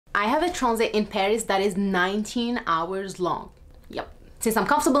I have a transit in Paris that is 19 hours long. Yep. Since I'm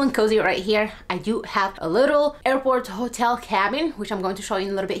comfortable and cozy right here, I do have a little airport hotel cabin, which I'm going to show you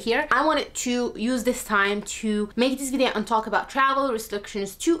in a little bit here. I wanted to use this time to make this video and talk about travel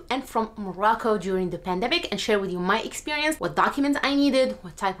restrictions to and from Morocco during the pandemic and share with you my experience, what documents I needed,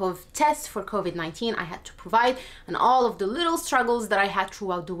 what type of test for COVID-19 I had to provide, and all of the little struggles that I had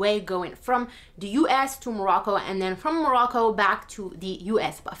throughout the way going from the US to Morocco and then from Morocco back to the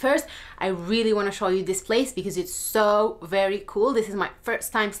US. But first, I really want to show you this place because it's so very cool. This is my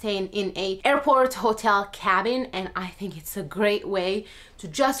first time staying in a airport hotel cabin, and I think it's a great way to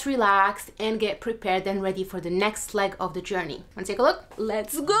just relax and get prepared and ready for the next leg of the journey. Wanna take a look?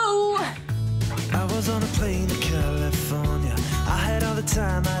 Let's go! I was on a plane to California. I had all the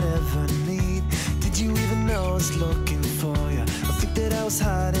time I'd ever need. Did you even know I was looking for you? I think that I was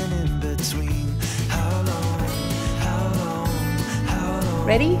hiding in between. How long, how long, how long?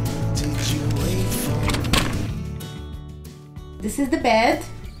 Ready? Did you wait for me? This is the bed.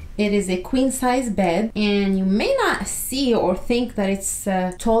 It is a queen size bed, and you may not see or think that it's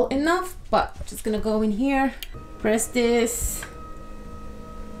tall enough, but I'm just gonna go in here, press this.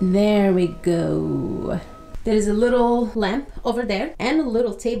 There we go. There is a little lamp over there and a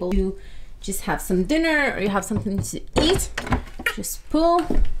little table. You just have some dinner or you have something to eat. Just pull,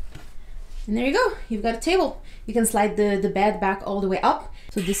 and there you go. You've got a table. You can slide the bed back all the way up.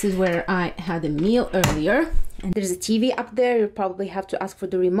 So this is where I had a meal earlier. And there's a TV up there. You probably have to ask for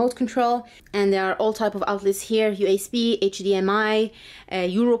the remote control. And there are all type of outlets here: USB, HDMI,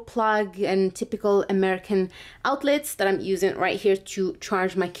 Euro plug, and typical American outlets that I'm using right here to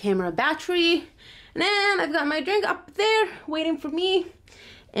charge my camera battery. And then I've got my drink up there waiting for me.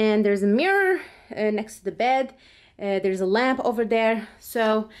 And there's a mirror next to the bed. There's a lamp over there.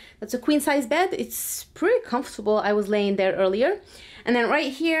 So that's a queen size bed. It's pretty comfortable. I was laying there earlier. And then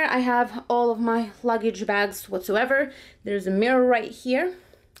right here I have all of my luggage bags whatsoever. There's a mirror right here.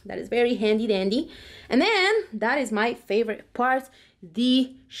 That is very handy dandy. And then that is my favorite part,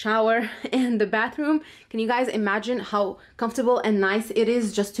 the shower and the bathroom. Can you guys imagine how comfortable and nice it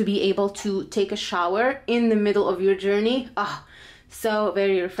is just to be able to take a shower in the middle of your journey? Ah. So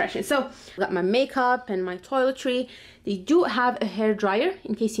very refreshing. So I've got my makeup and my toiletry. They do have a hair dryer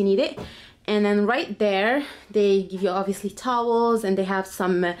in case you need it. And then right there, they give you obviously towels, and they have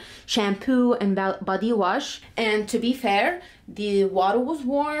some shampoo and body wash. And to be fair, the water was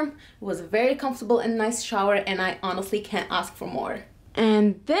warm. It was a very comfortable and nice shower, and I honestly can't ask for more.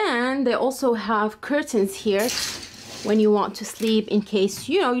 And then they also have curtains here when you want to sleep, in case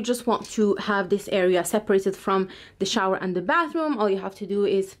you just want to have this area separated from the shower and the bathroom. All you have to do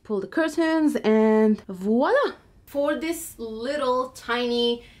is pull the curtains and voila. For this little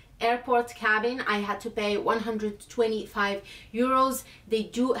tiny airport cabin, I had to pay 125 euros. They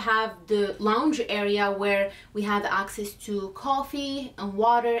do have the lounge area where we have access to coffee and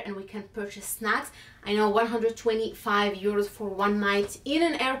water, and we can purchase snacks. I know 125 euros for one night in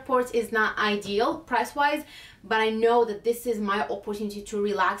an airport is not ideal price-wise, but I know that this is my opportunity to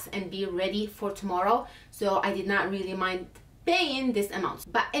relax and be ready for tomorrow, so I did not really mind paying this amount.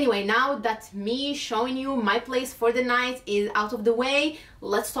 But anyway, now that me showing you my place for the night is out of the way,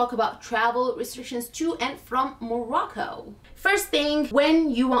 let's talk about travel restrictions to and from Morocco. First thing,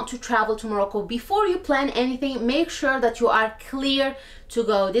 when you want to travel to Morocco, before you plan anything, make sure that you are clear to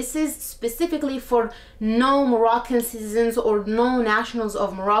go. This is specifically for no Moroccan citizens or no nationals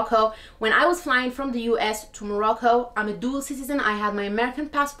of Morocco. When I was flying from the US to Morocco, I'm a dual citizen. I had my American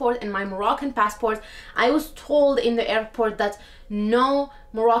passport and my Moroccan passport. I was told in the airport that no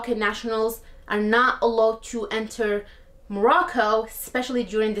Moroccan nationals are not allowed to enter Morocco, especially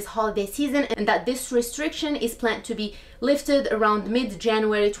during this holiday season, and that this restriction is planned to be lifted around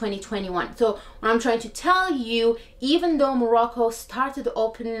mid-January 2021. So what I'm trying to tell you, even though Morocco started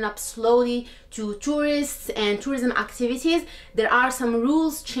opening up slowly to tourists and tourism activities, there are some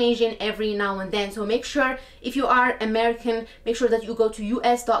rules changing every now and then. So make sure, if you are American, make sure that you go to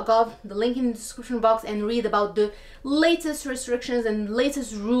us.gov, the link in the description box, and read about the latest restrictions and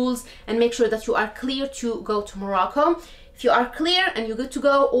latest rules, and make sure that you are clear to go to Morocco. If you are clear and you're good to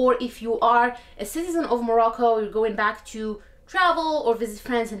go, or if you are a citizen of Morocco, you're going back to travel or visit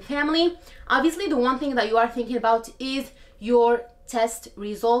friends and family, obviously the one thing that you are thinking about is your test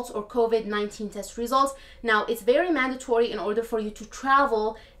results or COVID-19 test results. Now, it's very mandatory in order for you to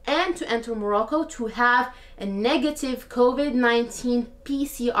travel and to enter Morocco to have a negative COVID-19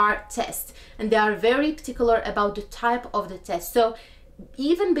 PCR test, and they are very particular about the type of the test. So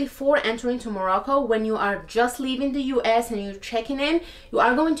even before entering to Morocco, when you are just leaving the US and you're checking in, you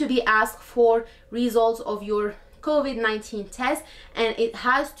are going to be asked for results of your COVID-19 test, and it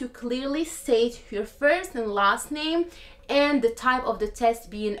has to clearly state your first and last name and the type of the test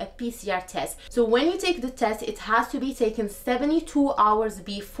being a PCR test. So when you take the test, it has to be taken 72 hours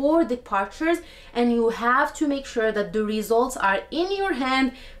before departures, and you have to make sure that the results are in your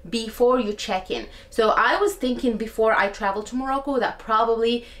hand before you check in. So I was thinking before I travel to Morocco that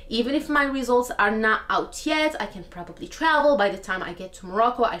probably, even if my results are not out yet, I can probably travel. By the time I get to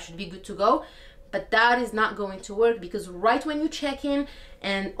Morocco, I should be good to go. But that is not going to work, because right when you check in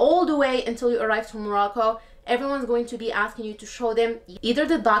and all the way until you arrive to Morocco, everyone's going to be asking you to show them either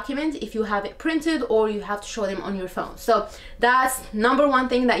the document if you have it printed, or you have to show them on your phone. So that's number one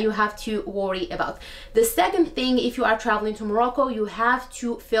thing that you have to worry about. The second thing, if you are traveling to Morocco, you have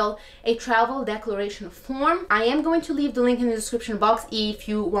to fill a travel declaration form. I am going to leave the link in the description box if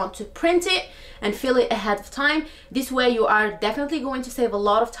you want to print it and fill it ahead of time. This way you are definitely going to save a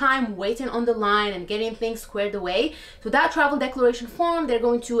lot of time waiting on the line and getting things squared away. So that travel declaration form, they're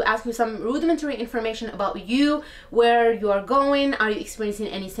going to ask you some rudimentary information about you, where you are going, are you experiencing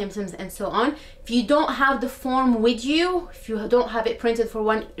any symptoms, and so on. If you don't have the form with you, if you don't have it printed for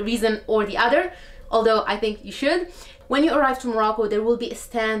one reason or the other, although I think you should, when you arrive to Morocco, there will be a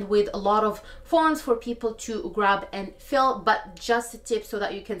stand with a lot of forms for people to grab and fill, but just a tip so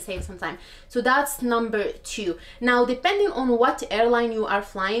that you can save some time. So that's number two. Now, depending on what airline you are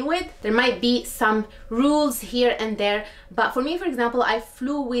flying with, there might be some rules here and there. But for me, for example, I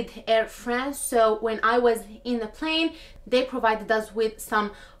flew with Air France. So when I was in the plane, they provided us with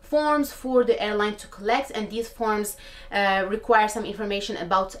some forms for the airline to collect, and these forms require some information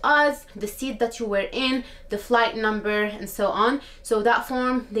about us, the seat that you were in, the flight number, and so on. So that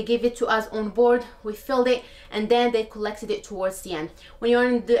form, they gave it to us on board, we filled it, and then they collected it towards the end. When you're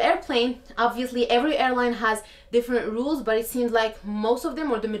in the airplane, obviously every airline has different rules, but it seems like most of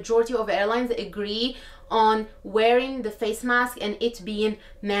them, or the majority of airlines, agree on wearing the face mask and it being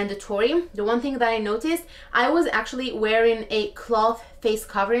mandatory. The one thing that I noticed, I was actually wearing a cloth face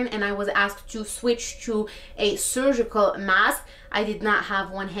covering and I was asked to switch to a surgical mask. I did not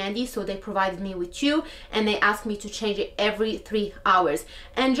have one handy, so they provided me with two, and they asked me to change it every 3 hours.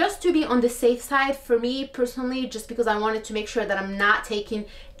 And just to be on the safe side, for me personally, just because I wanted to make sure that I'm not taking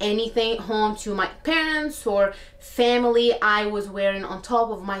anything home to my parents or family, I was wearing, on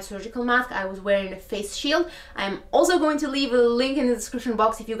top of my surgical mask, I was wearing a face shield. I'm also going to leave a link in the description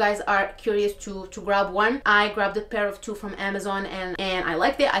box if you guys are curious to grab one. I grabbed a pair of two from Amazon and I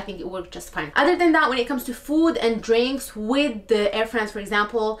liked it. I think it worked just fine. Other than that, when it comes to food and drinks with the Air France, for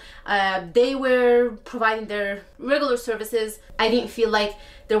example, they were providing their regular services. I didn't feel like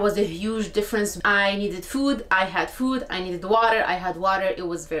there was a huge difference. I needed food, I had food. I needed water, I had water. It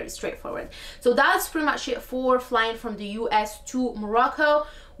was very straightforward. So that's pretty much it for flying from the US to Morocco.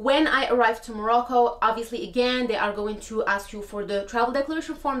 When I arrived to Morocco, obviously, again, they are going to ask you for the travel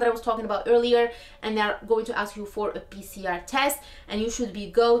declaration form that I was talking about earlier, and they are going to ask you for a PCR test, and you should be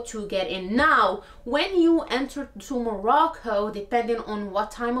go to get in. Now, when you enter to Morocco, depending on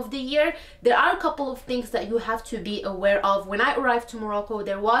what time of the year, there are a couple of things that you have to be aware of. When I arrived to Morocco,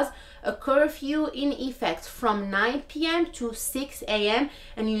 there was a curfew in effect from 9 p.m. to 6 a.m.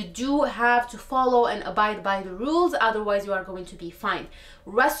 and you do have to follow and abide by the rules, otherwise you are going to be fined.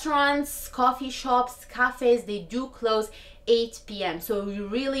 Restaurants, coffee shops, cafes, they do close 8 p.m. so you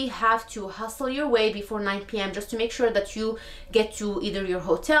really have to hustle your way before 9 p.m. just to make sure that you get to either your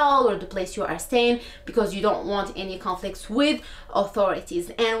hotel or the place you are staying, because you don't want any conflicts with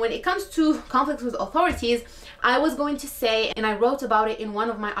authorities. And when it comes to conflicts with authorities, I was going to say, and I wrote about it in one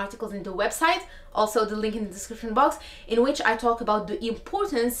of my articles in the website, also the link in the description box, in which I talk about the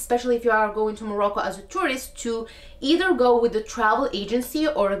importance, especially if you are going to Morocco as a tourist, to either go with a travel agency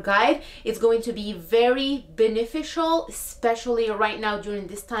or a guide. It's going to be very beneficial, especially right now during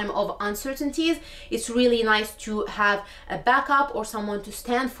this time of uncertainties. It's really nice to have a backup or someone to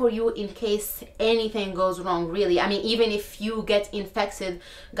stand for you in case anything goes wrong, really. I mean, even if you get infected,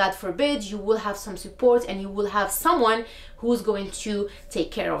 God forbid, you will have some support and you will have someone who's going to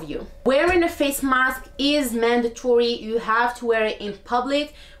take care of you. Wearing a face mask is mandatory. You have to wear it in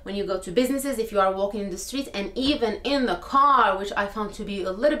public, when you go to businesses, if you are walking in the street, and even in the car, which I found to be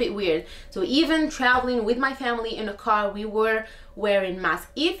a little bit weird. So even traveling with my family in a car, we were wearing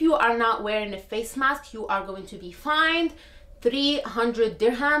masks. If you are not wearing a face mask, you are going to be fined 300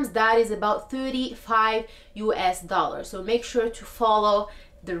 dirhams. That is about $35 US. So make sure to follow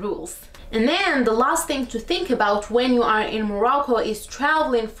the rules. And then the last thing to think about when you are in Morocco is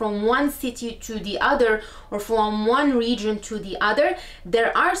traveling from one city to the other or from one region to the other.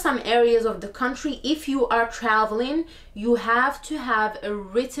 There are some areas of the country, if you are traveling, you have to have a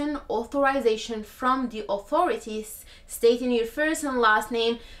written authorization from the authorities stating your first and last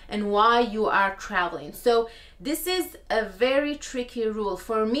name and why you are traveling. So this is a very tricky rule.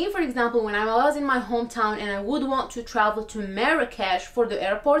 For me, for example, when I was in my hometown and I would want to travel to Marrakesh for the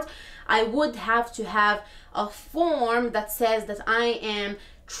airport, I would have to have a form that says that I am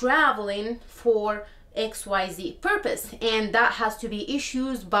traveling for XYZ purpose, and that has to be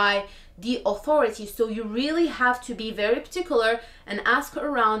issued by the authority. So you really have to be very particular and ask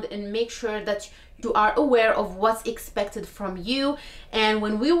around and make sure that you are aware of what's expected from you. And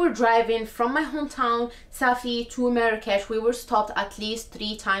when we were driving from my hometown Safi to Marrakesh, we were stopped at least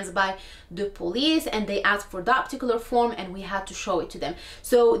 3 times by the police, and they asked for that particular form and we had to show it to them.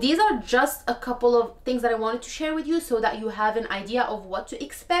 So these are just a couple of things that I wanted to share with you so that you have an idea of what to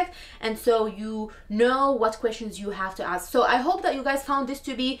expect, and so you know what questions you have to ask. So I hope that you guys found this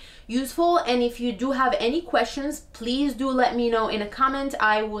to be useful, and if you do have any questions, please do let me know in a comment.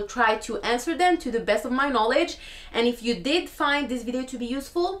 I will try to answer them to the best of my knowledge. And if you did find this video to be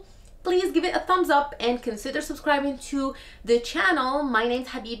useful, please give it a thumbs up and consider subscribing to the channel. My name's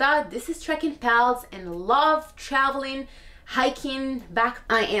Habiba, this is Trekking Pals, and love traveling, hiking back.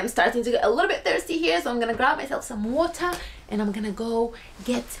 I am starting to get a little bit thirsty here, so I'm gonna grab myself some water and I'm gonna go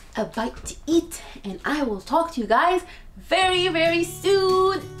get a bite to eat, and I will talk to you guys very, very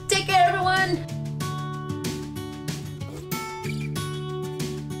soon. Take care, everyone.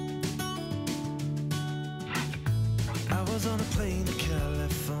 I was on a plane to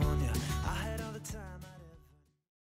California.